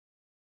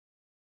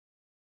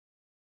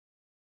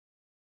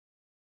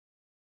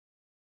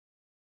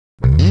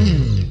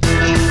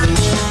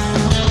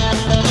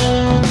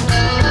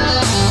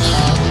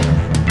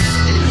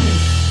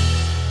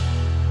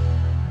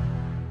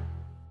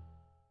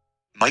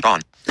Mic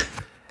on.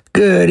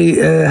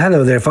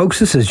 Hello there, folks.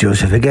 This is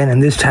Joseph again,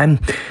 and this time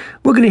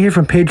we're going to hear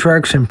from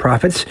patriarchs and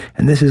prophets,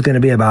 and this is going to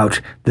be about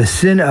the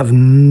sin of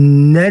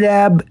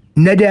Nadab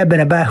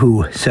and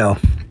Abihu. So,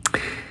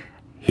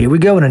 here we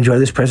go, and enjoy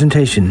this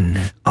presentation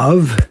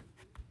of...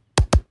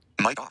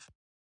 Mic off.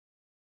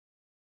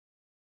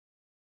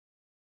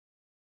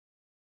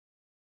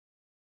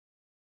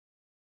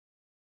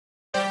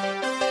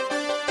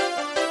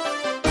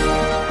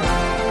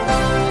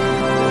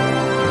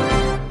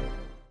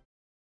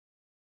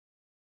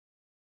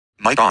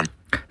 Mic on.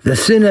 The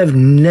sin of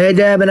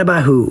Nadab and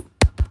Abihu.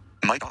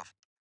 Mic off.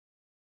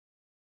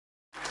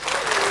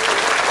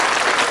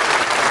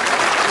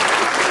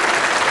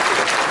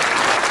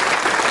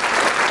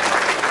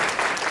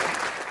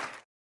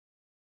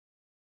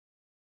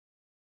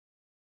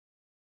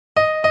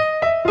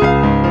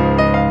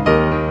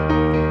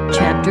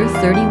 Chapter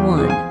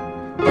 31.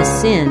 The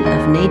Sin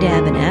of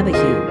Nadab and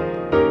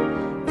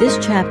Abihu.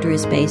 This chapter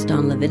is based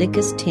on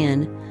Leviticus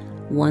 10,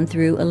 1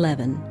 through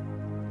 11.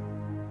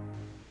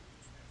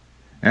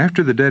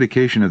 After the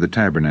dedication of the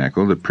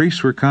tabernacle, the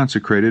priests were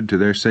consecrated to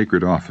their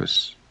sacred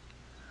office.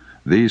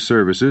 These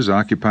services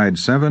occupied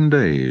 7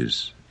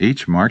 days,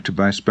 each marked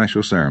by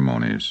special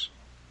ceremonies.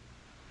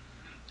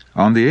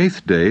 On the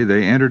 8th day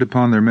they entered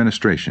upon their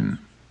ministration.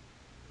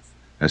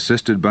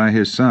 Assisted by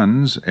his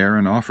sons,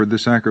 Aaron offered the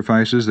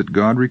sacrifices that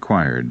God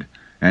required,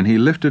 and he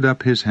lifted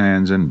up his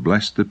hands and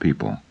blessed the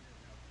people.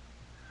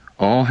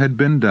 All had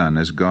been done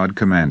as God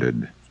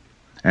commanded,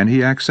 and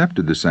he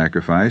accepted the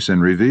sacrifice and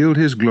revealed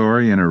his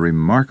glory in a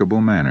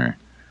remarkable manner.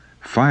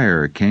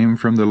 Fire came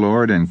from the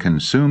Lord and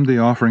consumed the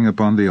offering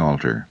upon the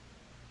altar.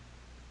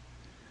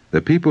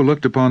 The people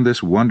looked upon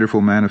this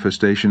wonderful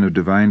manifestation of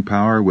divine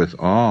power with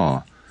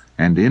awe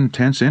and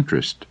intense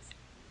interest.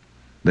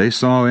 They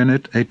saw in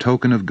it a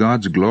token of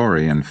God's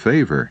glory and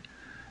favor,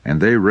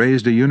 and they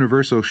raised a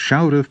universal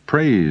shout of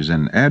praise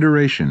and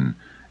adoration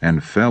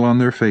and fell on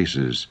their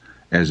faces,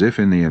 as if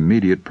in the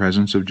immediate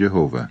presence of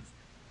Jehovah.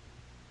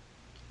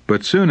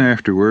 But soon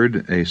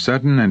afterward a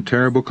sudden and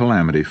terrible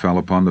calamity fell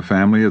upon the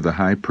family of the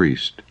high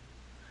priest.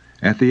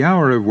 At the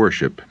hour of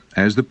worship,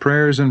 as the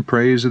prayers and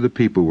praise of the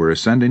people were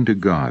ascending to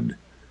God,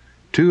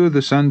 2 of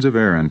the sons of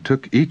Aaron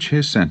took each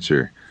his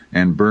censer,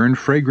 and burned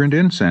fragrant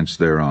incense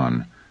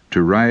thereon,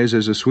 to rise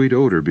as a sweet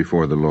odor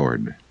before the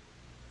Lord.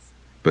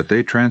 But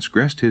they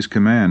transgressed his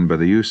command by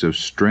the use of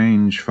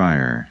strange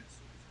fire.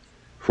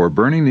 For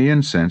burning the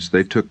incense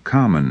they took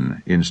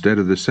common instead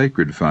of the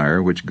sacred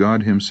fire which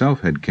God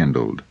himself had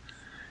kindled,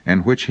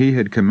 and which he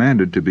had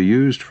commanded to be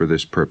used for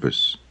this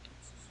purpose.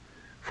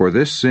 For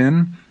this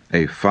sin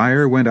a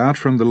fire went out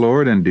from the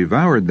Lord and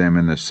devoured them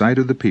in the sight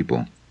of the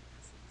people.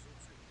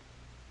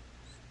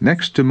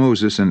 Next to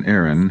Moses and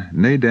Aaron,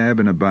 Nadab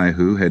and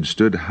Abihu had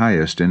stood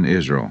highest in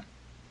Israel.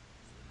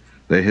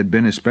 They had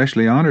been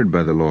especially honored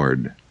by the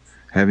Lord,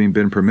 having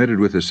been permitted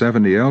with the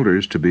 70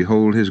 elders to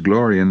behold his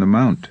glory in the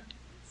mount.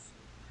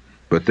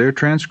 But their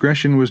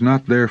transgression was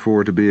not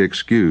therefore to be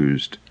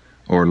excused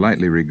or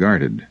lightly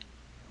regarded.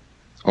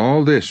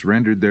 All this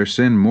rendered their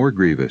sin more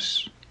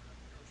grievous.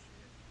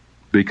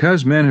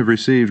 Because men have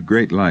received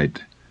great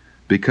light,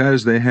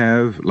 because they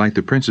have, like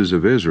the princes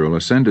of Israel,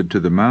 ascended to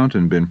the mount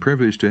and been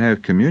privileged to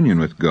have communion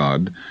with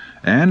God,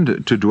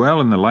 and to dwell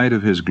in the light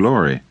of his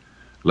glory,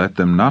 let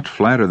them not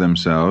flatter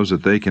themselves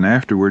that they can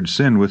afterward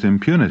sin with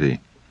impunity,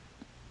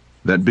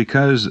 that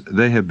because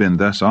they have been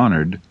thus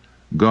honored,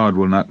 God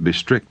will not be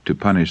strict to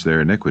punish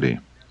their iniquity.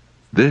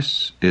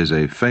 This is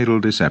a fatal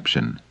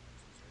deception.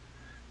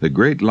 The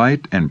great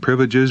light and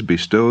privileges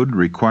bestowed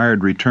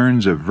required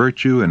returns of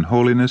virtue and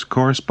holiness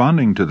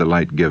corresponding to the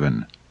light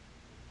given.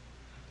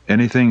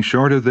 Anything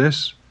short of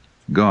this,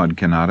 God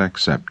cannot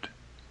accept.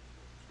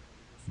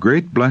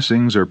 Great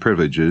blessings or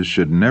privileges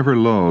should never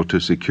lull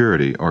to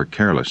security or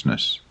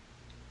carelessness.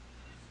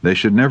 They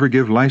should never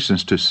give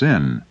license to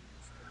sin,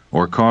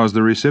 or cause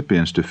the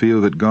recipients to feel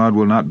that God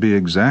will not be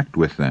exact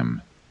with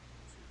them.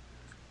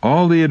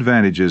 All the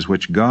advantages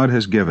which God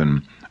has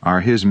given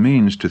are his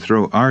means to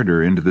throw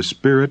ardor into the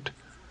spirit,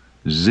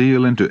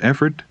 zeal into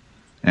effort,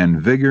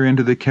 and vigor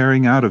into the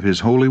carrying out of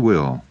his holy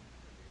will.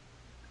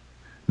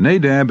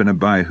 Nadab and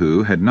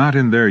Abihu had not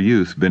in their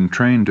youth been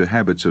trained to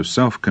habits of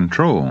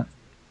self-control.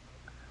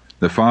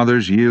 The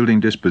father's yielding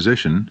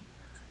disposition,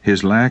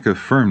 his lack of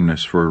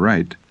firmness for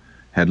right,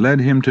 had led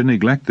him to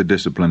neglect the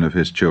discipline of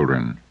his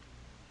children.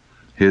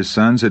 His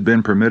sons had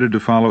been permitted to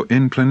follow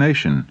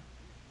inclination.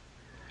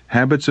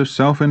 Habits of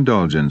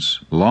self-indulgence,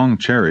 long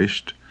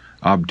cherished,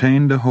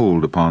 obtained a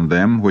hold upon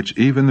them which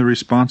even the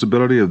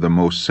responsibility of the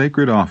most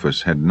sacred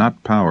office had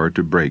not power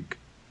to break.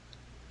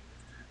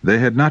 They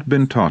had not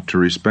been taught to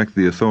respect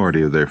the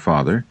authority of their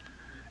father,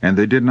 and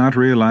they did not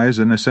realize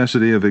the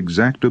necessity of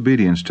exact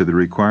obedience to the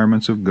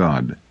requirements of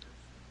God.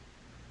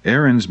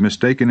 Aaron's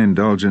mistaken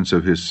indulgence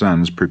of his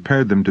sons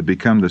prepared them to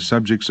become the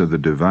subjects of the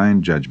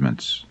divine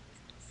judgments.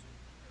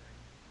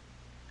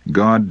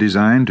 God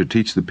designed to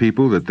teach the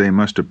people that they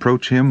must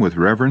approach him with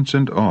reverence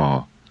and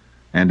awe,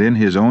 and in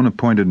his own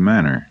appointed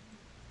manner.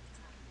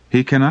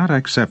 He cannot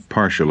accept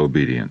partial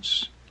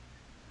obedience.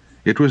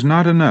 It was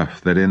not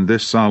enough that in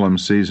this solemn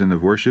season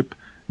of worship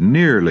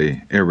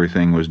nearly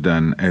everything was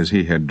done as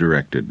he had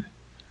directed.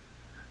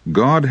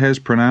 God has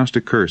pronounced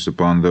a curse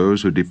upon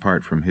those who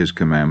depart from his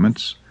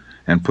commandments,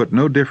 and put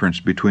no difference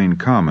between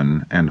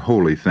common and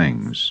holy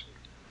things.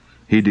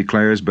 He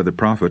declares by the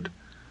prophet,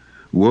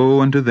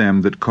 "Woe unto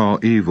them that call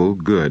evil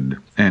good,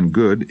 and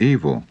good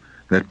evil,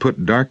 that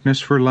put darkness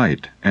for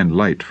light, and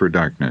light for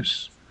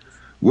darkness.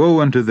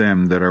 Woe unto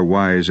them that are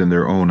wise in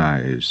their own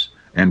eyes,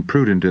 and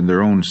prudent in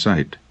their own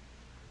sight,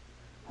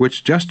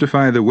 which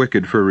justify the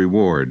wicked for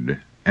reward,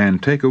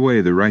 and take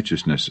away the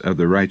righteousness of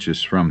the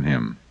righteous from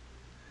him.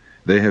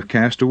 They have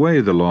cast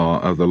away the law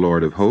of the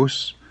Lord of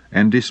hosts,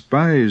 and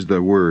despised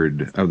the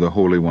word of the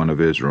Holy One of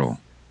Israel."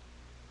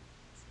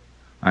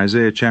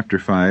 Isaiah chapter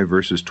 5,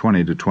 verses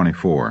 20 to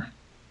 24.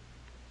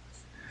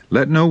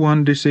 Let no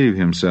one deceive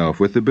himself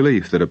with the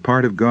belief that a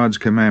part of God's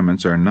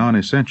commandments are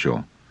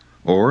non-essential,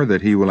 or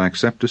that he will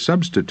accept a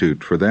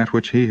substitute for that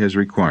which he has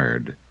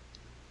required.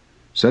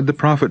 Said the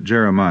prophet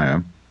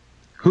Jeremiah,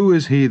 "Who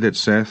is he that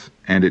saith,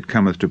 and it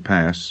cometh to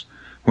pass,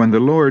 when the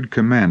Lord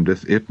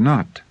commandeth it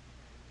not?"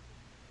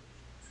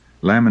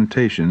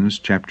 Lamentations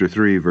chapter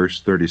 3,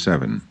 verse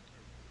 37.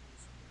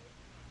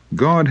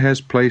 God has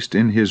placed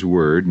in his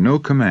word no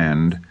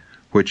command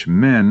which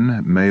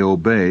men may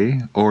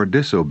obey or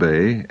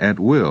disobey at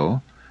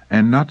will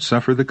and not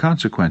suffer the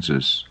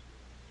consequences.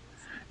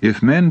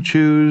 If men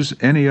choose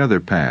any other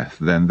path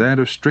than that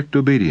of strict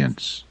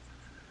obedience,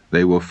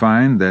 they will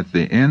find that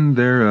the end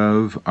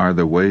thereof are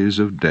the ways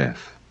of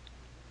death.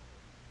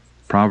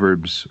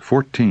 Proverbs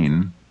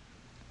 14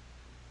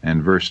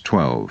 and verse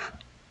 12.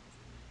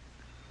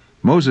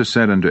 Moses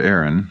said unto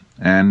Aaron,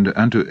 and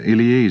unto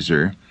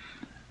Eleazar,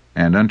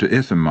 and unto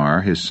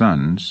Ithamar his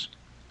sons,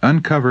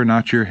 Uncover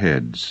not your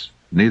heads,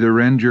 neither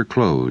rend your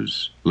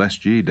clothes,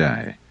 lest ye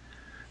die,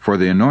 for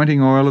the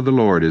anointing oil of the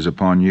Lord is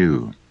upon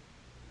you.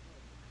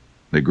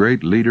 The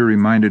great leader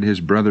reminded his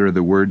brother of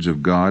the words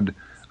of God,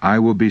 I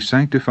will be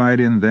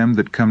sanctified in them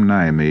that come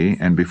nigh me,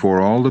 and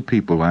before all the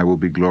people I will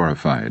be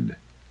glorified.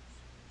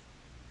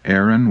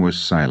 Aaron was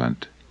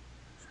silent.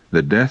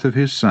 The death of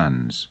his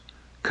sons,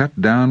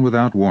 cut down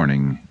without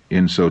warning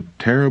in so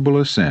terrible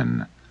a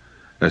sin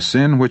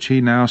which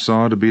he now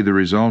saw to be the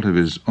result of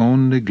his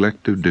own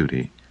neglect of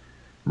duty,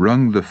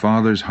 wrung the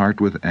father's heart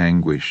with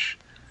anguish,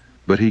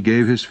 but he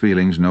gave his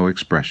feelings no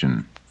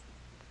expression.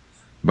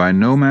 By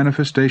no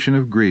manifestation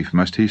of grief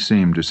must he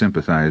seem to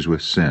sympathize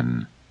with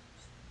sin.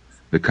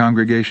 The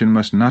congregation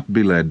must not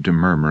be led to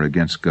murmur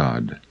against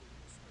God.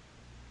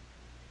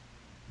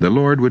 The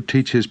Lord would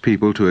teach his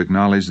people to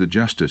acknowledge the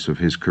justice of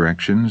his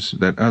corrections,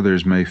 that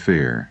others may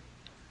fear.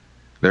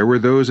 There were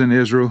those in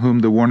Israel whom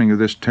the warning of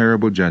this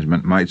terrible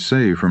judgment might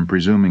save from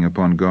presuming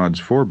upon God's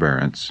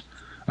forbearance,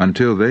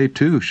 until they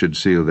too should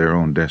seal their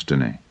own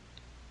destiny.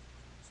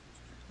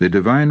 The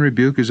divine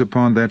rebuke is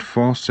upon that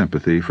false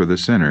sympathy for the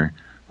sinner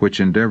which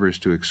endeavors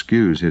to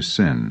excuse his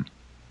sin.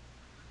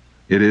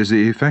 It is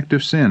the effect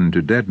of sin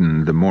to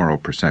deaden the moral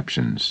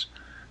perceptions,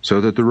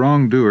 so that the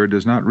wrongdoer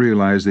does not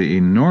realize the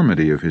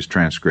enormity of his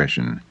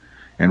transgression,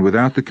 and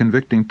without the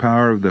convicting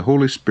power of the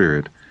Holy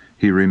Spirit,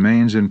 he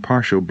remains in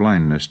partial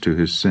blindness to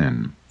his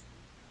sin.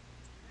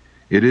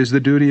 It is the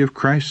duty of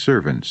Christ's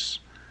servants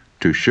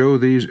to show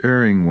these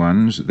erring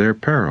ones their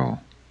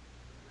peril.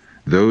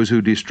 Those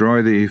who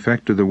destroy the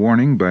effect of the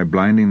warning by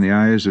blinding the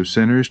eyes of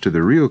sinners to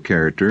the real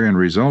character and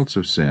results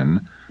of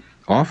sin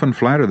often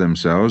flatter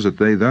themselves that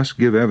they thus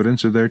give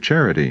evidence of their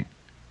charity.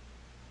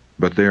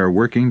 But they are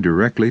working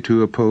directly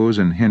to oppose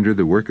and hinder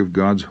the work of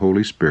God's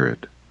Holy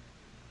Spirit.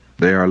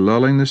 They are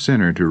lulling the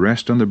sinner to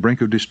rest on the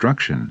brink of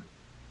destruction.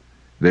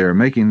 They are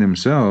making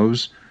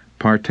themselves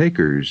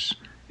partakers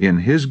in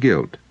his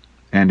guilt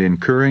and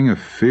incurring a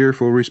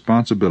fearful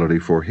responsibility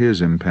for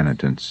his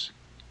impenitence.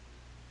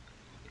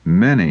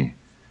 Many,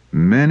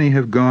 many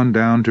have gone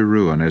down to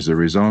ruin as a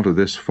result of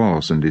this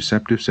false and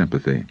deceptive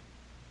sympathy.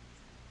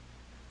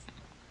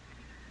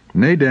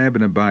 Nadab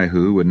and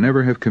Abihu would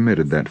never have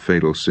committed that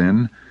fatal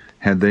sin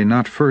had they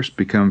not first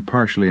become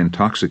partially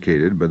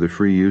intoxicated by the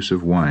free use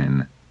of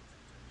wine.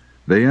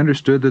 They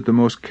understood that the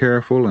most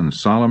careful and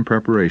solemn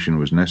preparation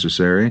was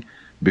necessary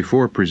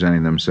before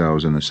presenting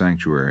themselves in the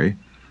sanctuary,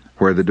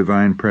 where the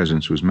divine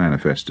presence was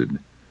manifested.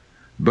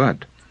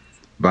 But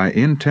by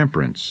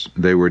intemperance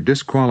they were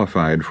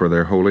disqualified for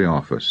their holy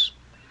office.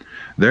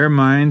 Their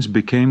minds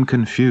became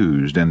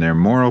confused and their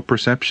moral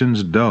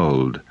perceptions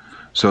dulled,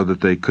 so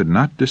that they could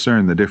not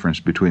discern the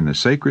difference between the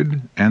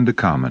sacred and the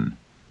common.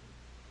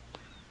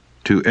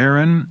 To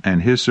Aaron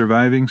and his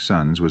surviving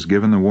sons was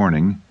given the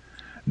warning,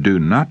 Do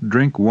not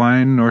drink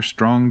wine nor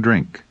strong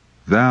drink,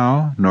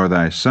 thou nor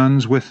thy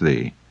sons with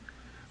thee,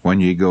 when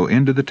ye go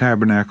into the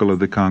tabernacle of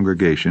the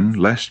congregation,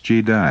 lest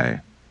ye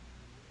die.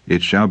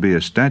 It shall be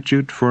a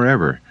statute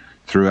forever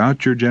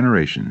throughout your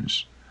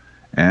generations,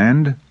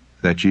 and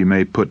that ye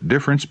may put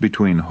difference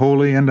between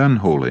holy and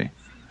unholy,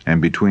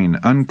 and between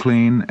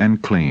unclean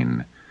and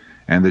clean,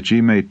 and that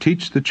ye may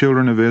teach the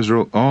children of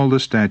Israel all the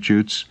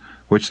statutes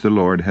which the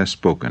Lord has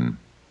spoken.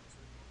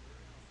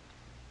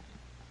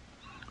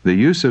 The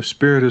use of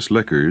spirituous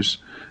liquors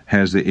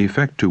has the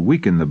effect to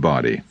weaken the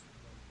body,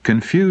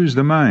 confuse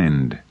the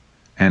mind,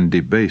 and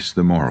debase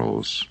the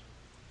morals.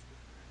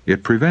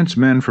 It prevents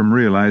men from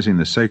realizing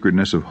the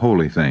sacredness of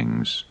holy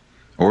things,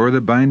 or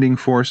the binding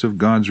force of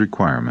God's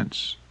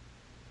requirements.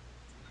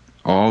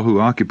 All who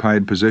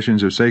occupied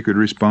positions of sacred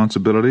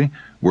responsibility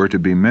were to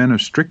be men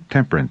of strict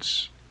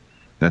temperance,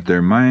 that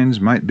their minds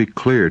might be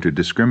clear to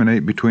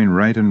discriminate between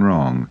right and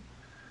wrong,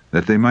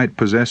 that they might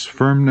possess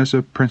firmness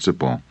of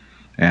principle,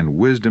 and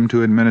wisdom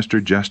to administer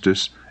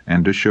justice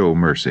and to show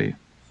mercy.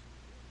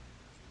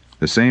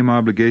 The same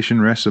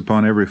obligation rests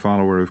upon every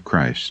follower of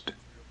Christ.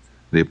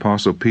 The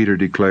Apostle Peter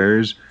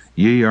declares,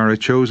 "Ye are a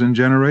chosen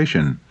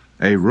generation,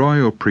 a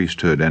royal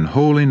priesthood and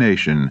holy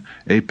nation,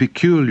 a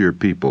peculiar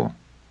people."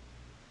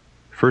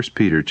 1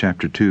 Peter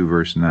chapter 2,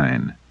 verse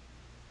 9.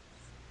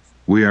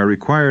 We are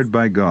required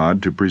by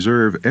God to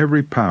preserve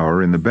every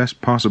power in the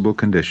best possible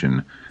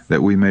condition,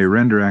 that we may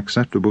render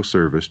acceptable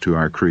service to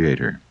our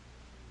Creator.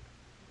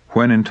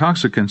 When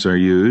intoxicants are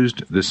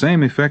used, the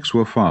same effects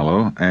will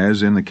follow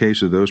as in the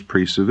case of those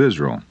priests of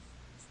Israel.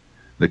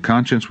 The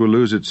conscience will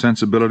lose its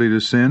sensibility to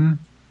sin,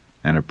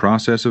 and a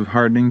process of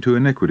hardening to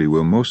iniquity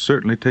will most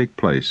certainly take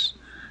place,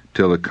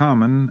 till the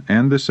common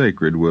and the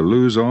sacred will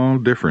lose all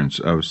difference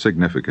of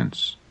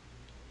significance.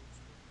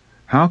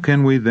 How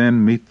can we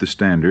then meet the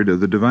standard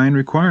of the divine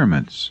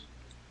requirements?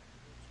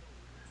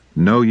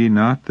 Know ye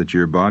not that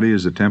your body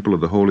is the temple of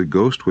the Holy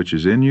Ghost which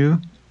is in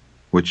you,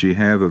 which ye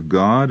have of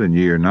God, and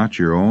ye are not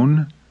your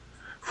own?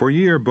 For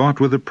ye are bought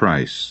with a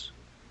price.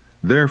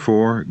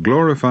 Therefore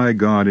glorify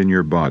God in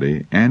your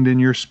body and in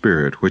your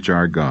spirit, which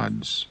are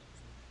God's.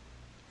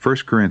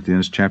 1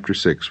 Corinthians chapter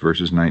 6,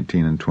 verses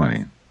 19 and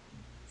 20.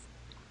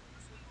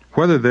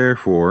 Whether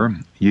therefore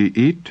ye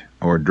eat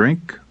or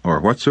drink,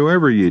 or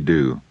whatsoever ye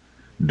do,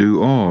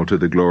 do all to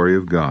the glory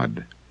of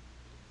God.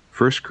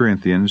 1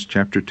 Corinthians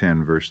chapter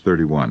 10, verse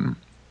 31.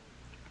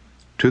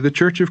 To the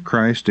Church of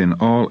Christ in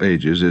all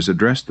ages is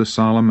addressed the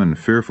solemn and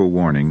fearful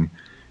warning,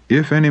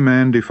 "If any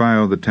man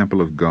defile the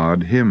temple of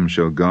God, him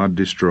shall God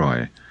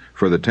destroy.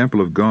 For the temple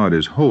of God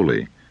is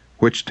holy,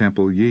 which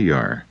temple ye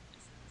are."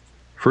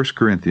 1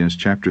 Corinthians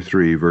chapter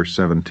 3, verse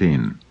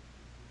 17.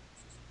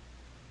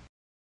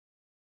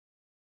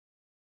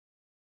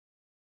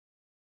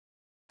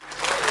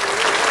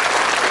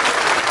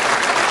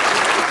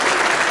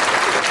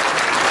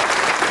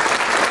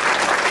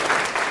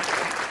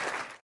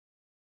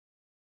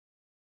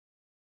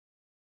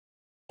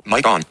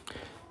 Mic on.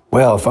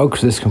 Well,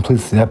 folks, this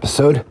completes the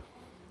episode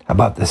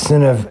about the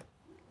sin of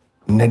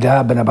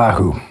Nadab and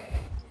Abihu.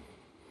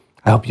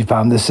 I hope you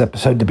found this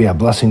episode to be a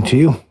blessing to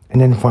you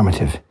and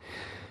informative.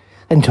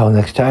 Until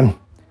next time,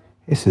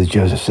 this is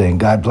Joseph saying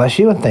God bless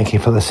you and thank you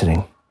for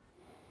listening.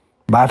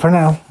 Bye for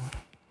now.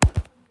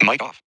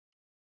 Mic off.